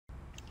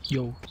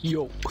Yo.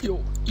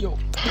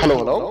 Hello,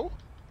 hello?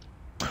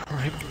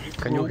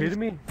 Can you hear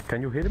me?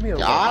 Can you hear me?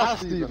 Yeah,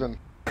 Steven.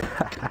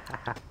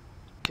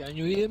 Can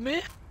you hear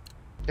me?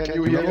 Can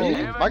you hear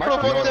me?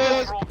 Microphone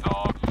test!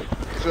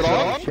 Is it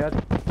on? Chat.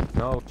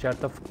 No, shut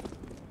the f.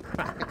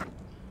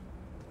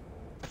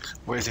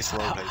 Where's this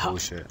roleplay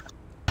bullshit?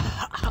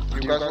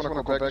 You guys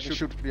wanna go back and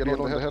shoot me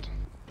on the head?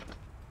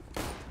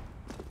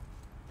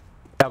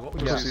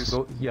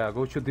 Yeah,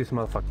 go shoot this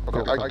motherfucker.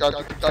 Okay, Go.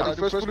 I think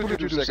first bullet,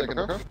 you do second,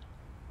 okay?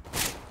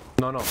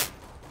 No.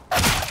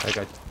 I got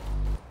you.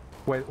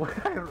 Wait,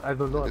 I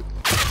don't know.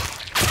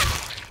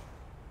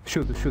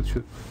 Shoot.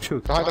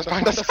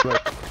 Behind us.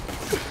 Right.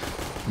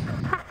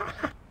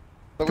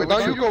 No, wait, now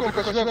you go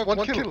because you have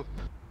one kill.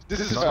 This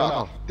is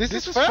fair. This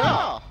is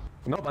fair!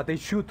 No, but they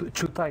shoot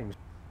two times.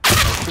 I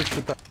shoot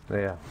 2 times.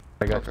 Yeah,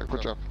 I got Okay,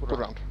 good job. Good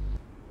round.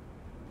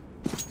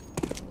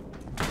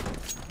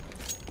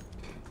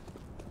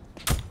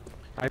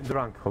 I'm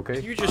drunk, okay?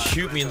 Can you just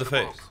shoot me in the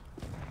face?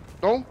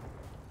 No?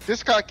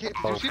 This guy came.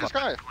 Did you see this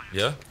guy?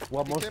 Yeah? He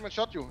came and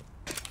shot you.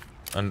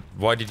 And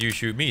why did you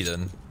shoot me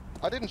then?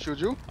 I didn't shoot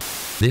you.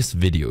 This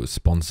video is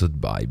sponsored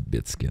by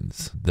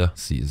Bitskins, the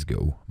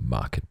CSGO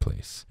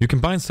marketplace. You can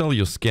buy and sell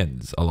your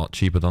skins a lot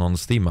cheaper than on the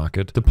Steam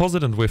market,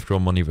 deposit and withdraw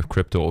money with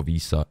crypto or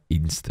Visa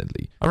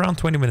instantly. Around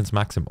 20 minutes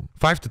maximum.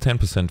 5 to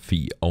 10%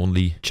 fee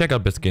only. Check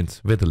out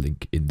Bitskins with a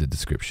link in the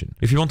description.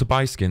 If you want to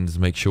buy skins,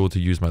 make sure to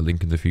use my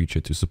link in the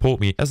future to support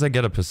me as I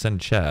get a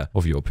 % share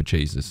of your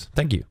purchases.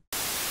 Thank you.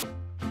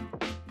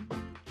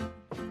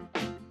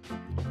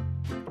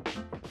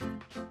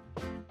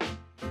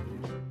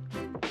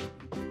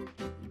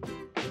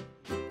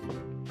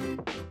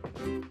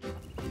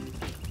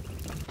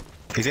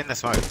 He's in the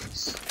smoke.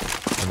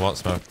 In what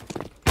smoke?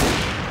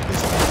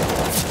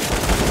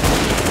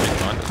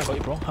 How about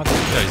you, bro?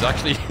 Yeah, he's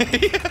actually...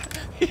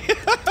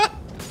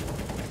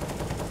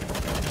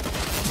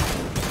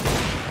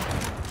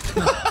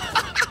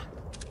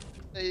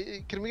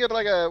 Hey, can we get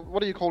like a,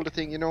 what do you call the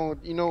thing? You know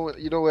when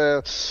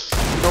you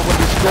scroll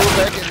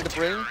back in the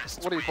brain?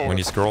 What do you call it? When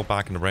you scroll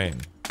back in the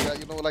brain. Yeah,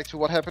 you know, like to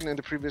what happened in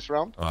the previous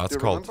round? Oh,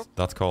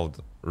 that's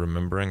called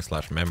remembering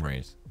 /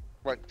 memories.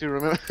 Right, do you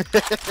remember?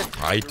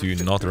 I do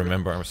not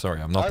remember. I'm sorry.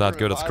 I'm not that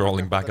good at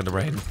scrolling back in the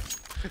brain.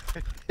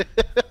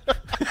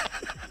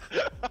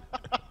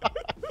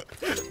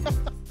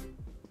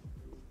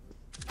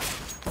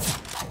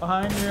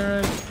 Behind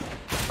you.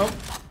 Oh.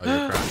 Oh,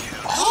 you're crying.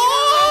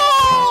 Oh!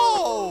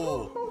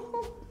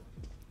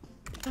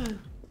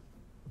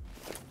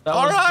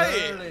 All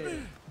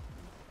right.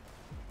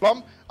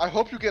 fl0m, I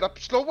hope you get a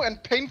slow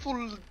and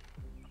painful...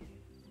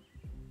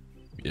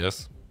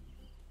 Yes.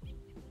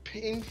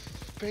 Pain,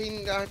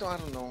 I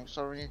don't know,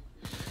 sorry.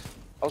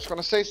 I was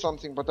gonna say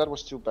something, but that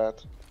was too bad.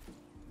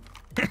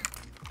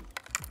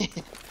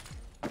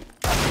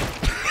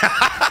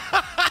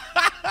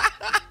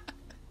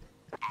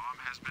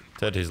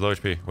 Ted, he's low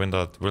HP.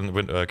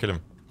 Kill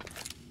him.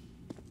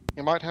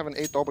 He might have an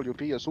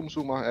 8WP, a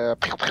zoomer,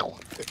 pew pew.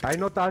 I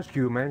not ask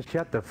you, man.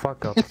 Shut the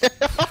fuck up.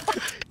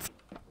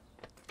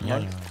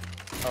 Yeah.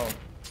 Oh.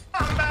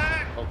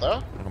 Oh,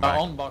 there?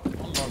 On box.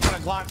 I'm gonna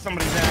block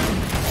somebody down.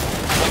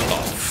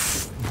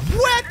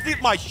 Where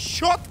did my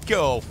shot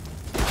go?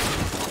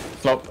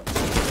 Flop.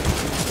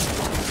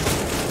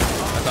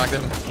 Attack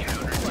him.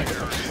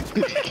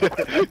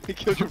 He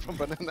killed you from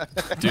banana.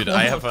 Dude,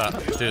 I have a...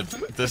 Dude,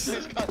 this...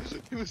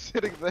 He was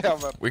sitting there,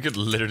 man. We could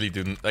literally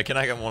do... can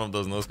I get one of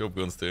those no-scope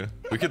guns too?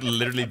 We could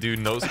literally do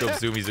no-scope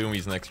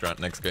zoomies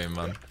next game,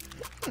 man.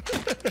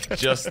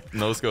 Just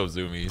no-scope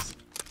zoomies.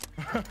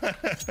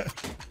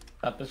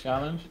 At the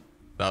challenge.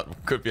 That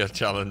could be a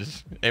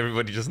challenge.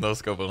 Everybody just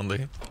no-scope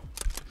only.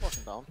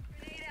 Walking down.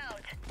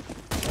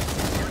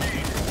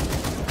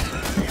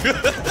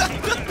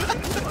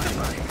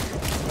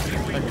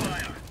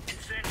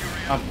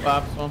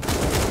 Up, one.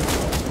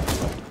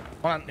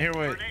 Hold on, here,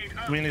 wait.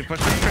 We need to push.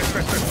 Let's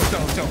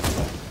go.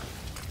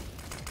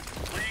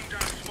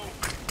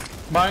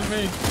 Behind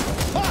me.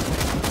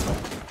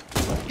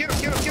 Get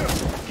him.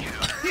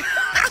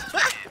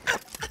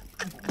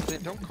 Hey,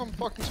 don't come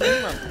fucking to me,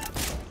 man.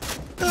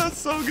 That's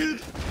so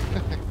good.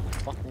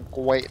 Fucking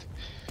great.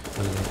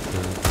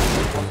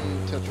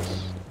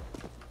 Tetris.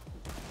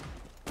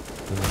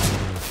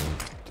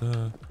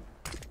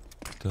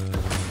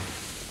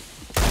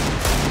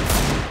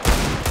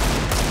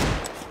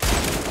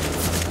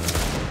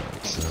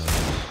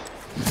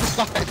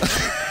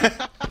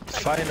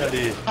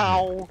 Finally.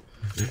 Ow.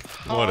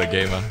 What a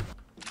gamer.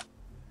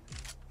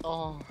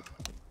 Oh.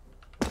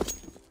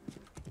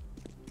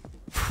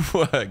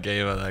 What a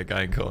gamer that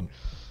guy called.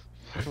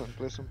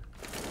 Bless him.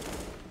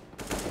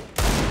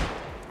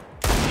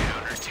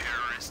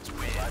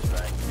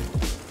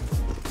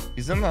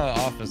 He's in the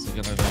office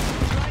again, I think.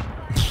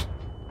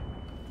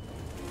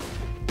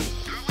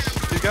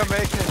 You gotta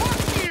make it.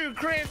 Fuck you,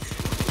 Chris!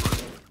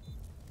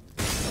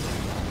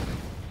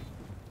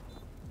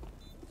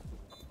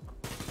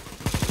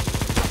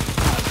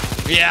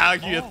 Yeah,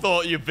 you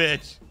thought, you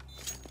bitch.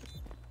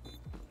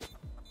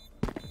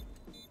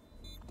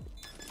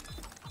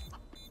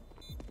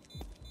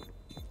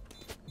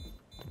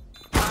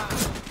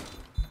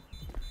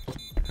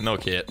 No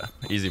kit.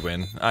 Easy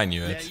win. I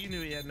knew Yeah, it. you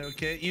knew he had no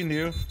kit. You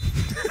knew. You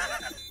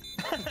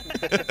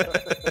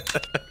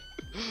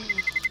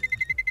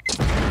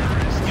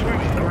were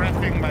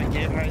graphing my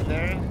kit right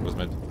there. Was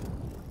mid.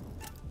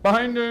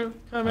 Behind you.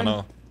 Come I in.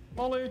 know.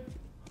 Molly.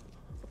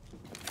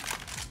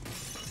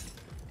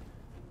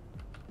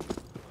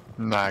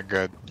 Not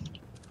good.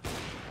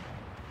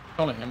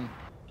 Only him.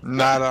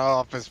 Not an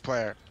office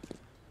player.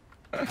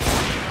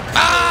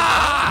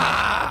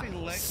 Ah!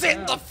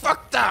 Sit the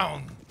fuck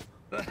down!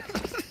 You're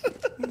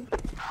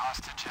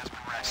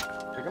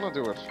gonna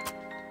do it.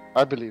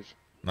 I believe.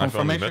 Knife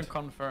on the Confirmation mid.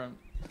 confirmed.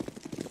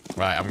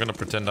 Right, I'm gonna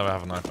pretend I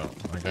have a knife out.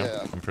 Okay?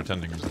 Yeah. I'm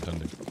pretending.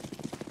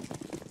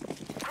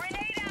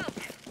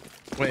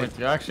 Wait,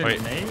 you actually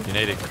Wait, nade? you're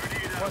nading.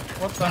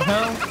 What the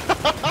hell?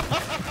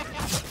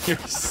 You're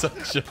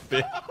such a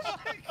bitch.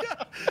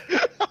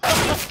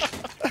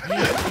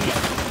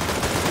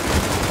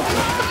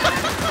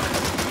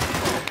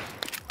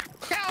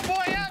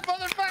 Cowboy hat,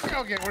 motherfucker!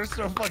 Okay, we're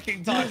so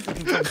fucking toxic.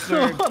 It's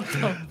absurd. What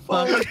the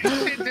Holy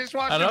fuck? shit,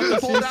 dishwasher I don't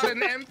just pulled see out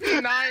an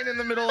MP9 in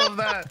the middle of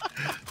that.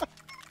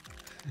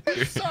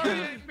 Sorry,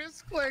 I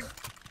misclicked.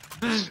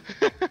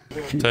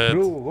 Ted,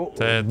 Blue, go,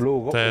 Ted,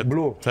 blue, go, Ted,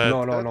 blue. Ted,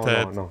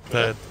 No.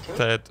 Ted,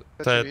 Ted,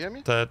 Ted, you hear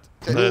me? Ted,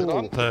 Ted, Ted,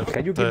 on? Ted,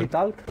 Can you give me Ted,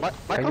 talk? Can you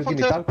Microphone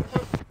give me Ted?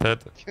 talk? Ted.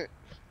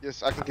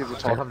 Yes, I can give you I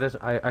talk. have this.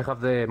 I have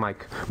the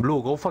mic.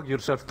 Blue, go fuck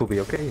yourself to be,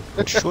 okay?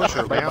 Sure,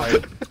 Bye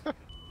man. bye.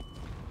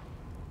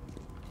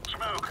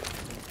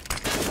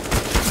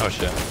 Oh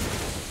shit.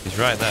 He's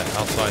right there,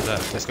 outside there.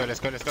 Let's go. Let's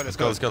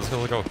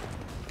go.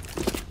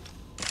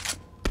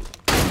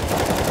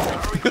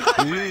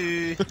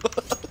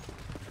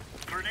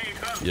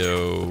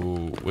 Yo,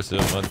 what's up,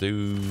 my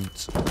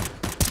dudes?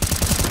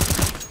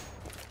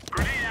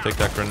 Take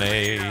that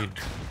grenade.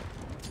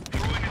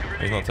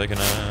 He's not taking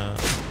a.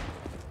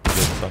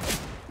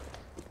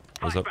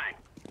 What's up?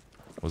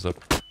 What's up?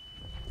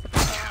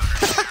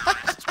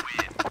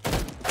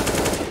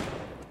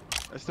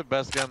 That's the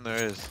best gun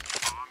there is.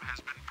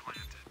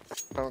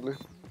 Apparently.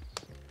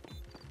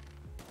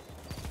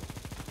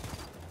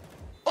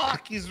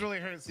 Fuck, he's really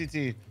hurt,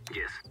 CT.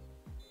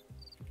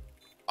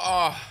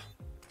 Oh.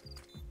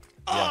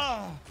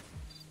 Ah!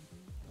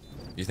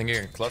 You think you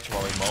can clutch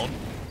while we moan?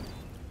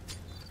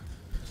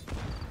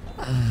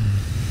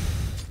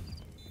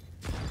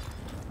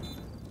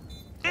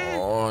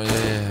 Oh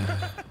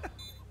yeah.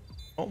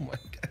 Oh my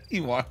god, he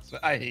walks.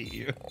 I hate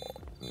you.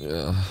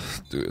 Yeah,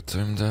 do it to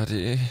him,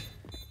 daddy.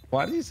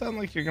 Why do you sound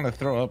like you're gonna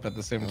throw up at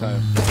the same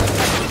time?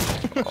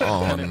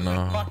 Oh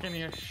no. Fucking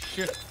your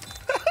shit.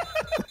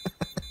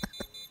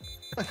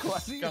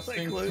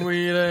 Disgusting Like,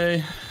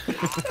 Mrtweeday.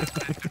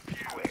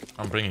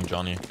 I'm bringing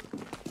Johnny.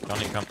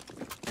 Johnny, come.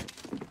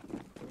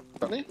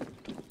 Johnny?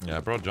 Yeah, I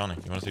brought Johnny.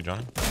 You wanna see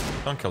Johnny?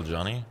 Don't kill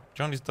Johnny.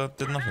 Johnny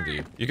did nothing to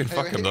you. You can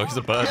fuck him though, he's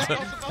a bird.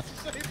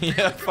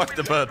 Yeah, fuck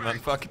the bird, man.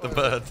 Fuck the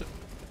bird.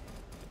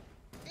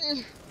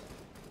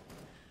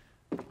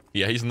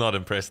 Yeah, he's not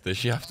impressed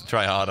this. You have to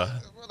try harder.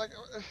 Like,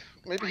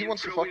 maybe he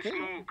wants to fuck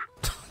me?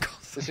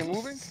 Is he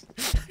moving?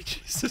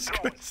 Jesus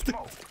Christ.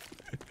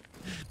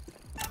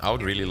 I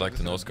would really like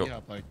to no-scope.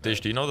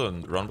 Dish, do you know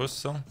the run boost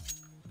still?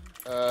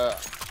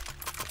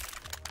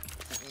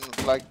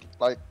 Like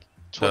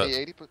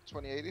 2080,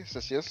 2080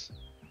 says yes.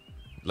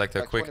 Like the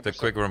Like quick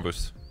 20%. run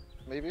boost.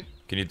 Maybe.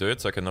 Can you do it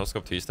so I can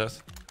no-scope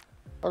T-stats?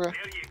 Okay.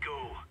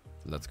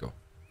 Let's go.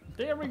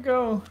 There we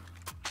go.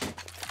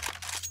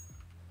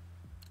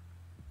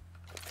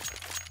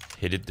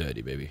 Hit it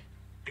dirty, baby.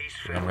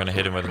 I'm gonna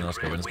hit him with a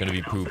no-scope and it's gonna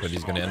be poop and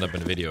he's gonna end up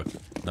in a video.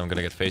 And I'm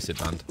gonna get face it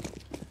banned.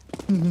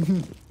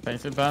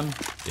 Face it, ban.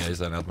 Yeah,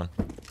 he's an admin.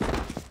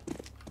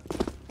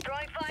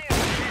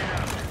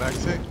 Back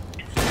sick.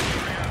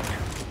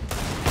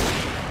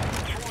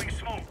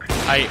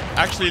 I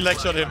actually leg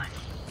shot him.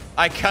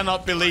 I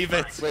cannot believe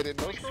it. Wait, it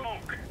no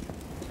smoke?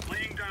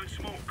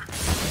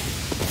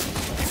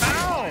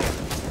 Ow!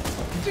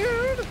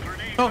 Dude!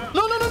 Oh,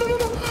 no.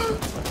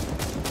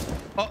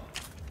 Oh,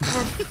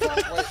 For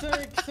fuck's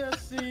sake,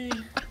 Sassy.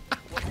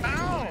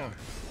 ow!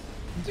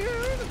 Dude!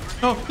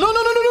 Oh, no.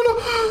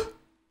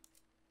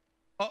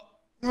 Oh,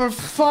 For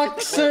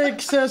fuck's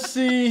sake,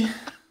 Sassy.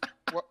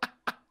 What?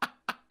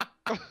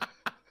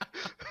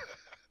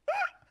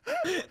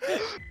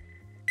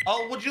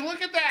 oh, would you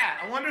look at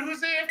that? I wonder who's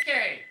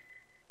AFK.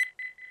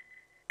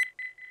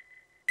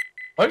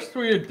 What's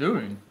Mrtweeday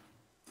doing?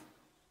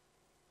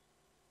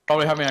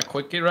 Probably having a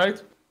quickie,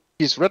 right?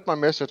 He's read my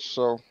message,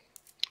 so.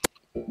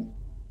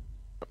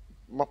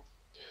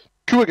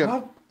 Q again.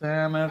 God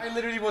damn it. I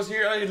literally was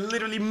here. I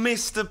literally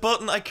missed the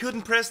button. I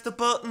couldn't press the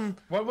button.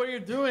 What were you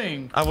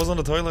doing? I was on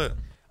the toilet.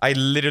 I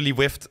literally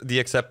whiffed the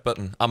accept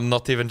button. I'm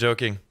not even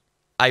joking.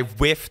 I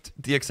whiffed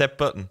the accept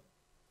button.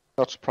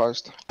 Not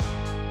surprised.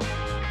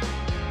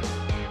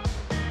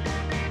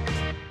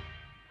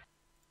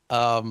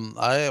 When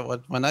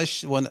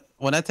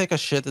I take a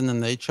shit in the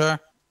nature,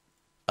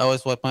 I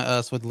always wipe my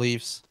ass with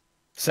leaves.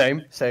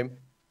 Same.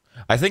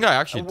 I think I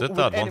actually did with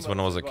that once when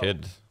I animals was a as well.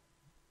 kid.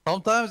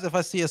 Sometimes if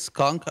I see a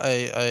skunk,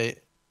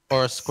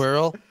 or a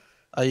squirrel,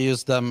 I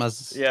use them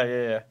as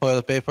Yeah.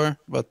 toilet paper,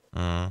 but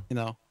Uh, you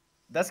know.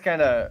 That's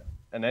kind of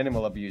an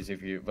animal abuse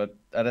if you, but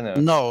I don't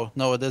know.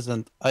 No, it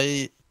isn't.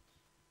 I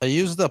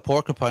used a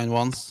porcupine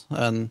once,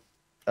 and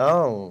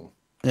Oh.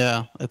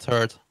 yeah, it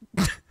hurt.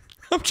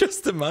 I'm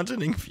just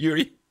imagining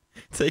Fury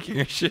taking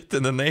a shit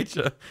in the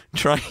nature,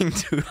 trying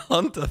to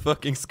hunt a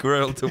fucking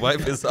squirrel to wipe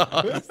his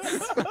ass.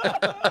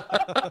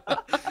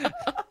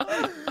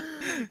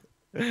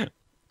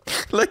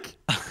 Like,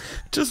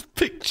 just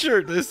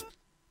picture this.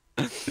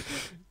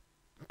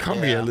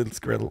 Come here, little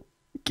squirrel.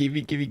 Give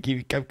me,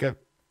 come.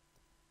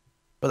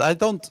 But I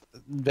don't.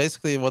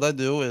 Basically, what I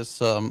do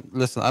is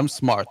listen. I'm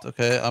smart,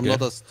 okay? I'm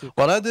not as.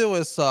 What I do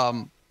is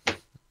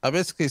I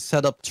basically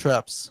set up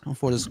traps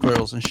for the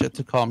squirrels and shit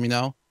to come. You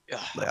know,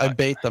 like, I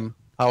bait them.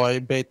 How I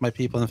bait my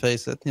people and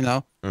face it. You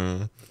know,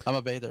 I'm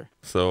a baiter.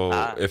 So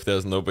if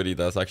there's nobody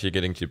that's actually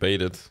getting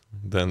baited,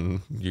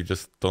 then you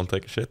just don't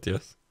take a shit,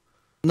 yes?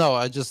 No,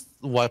 I just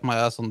wipe my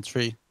ass on the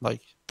tree,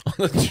 like.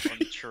 On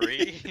a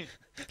tree?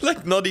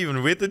 Like not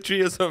even with a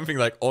tree or something,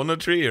 like on a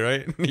tree,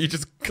 right? You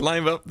just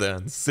climb up there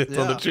and sit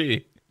on the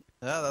tree.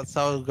 Yeah, that's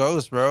how it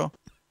goes, bro.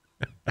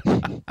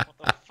 What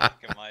the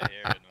fuck am I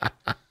hearing,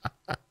 man?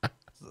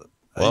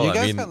 Well, you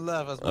guys can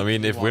laugh as much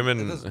as if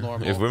you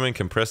want. if women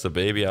can press a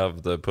baby out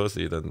of the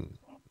pussy, then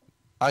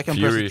I can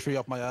press a tree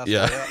up my ass.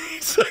 Yeah,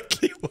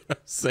 exactly what I'm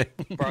saying.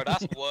 Bro,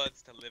 that's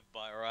words to live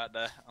by right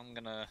there. I'm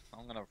gonna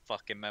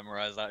fucking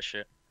memorize that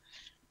shit.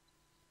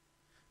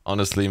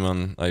 Honestly,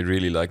 man, I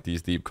really like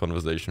these deep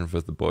conversations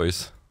with the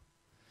boys.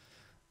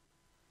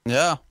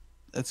 Yeah,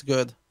 it's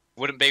good.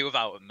 Wouldn't be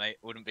without him, mate.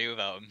 Wouldn't be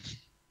without him.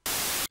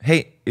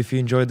 Hey, if you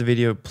enjoyed the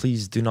video,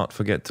 please do not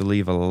forget to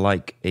leave a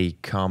like, a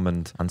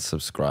comment, and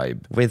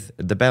subscribe with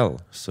the bell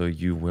so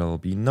you will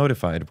be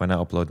notified when I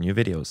upload new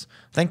videos.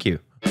 Thank you.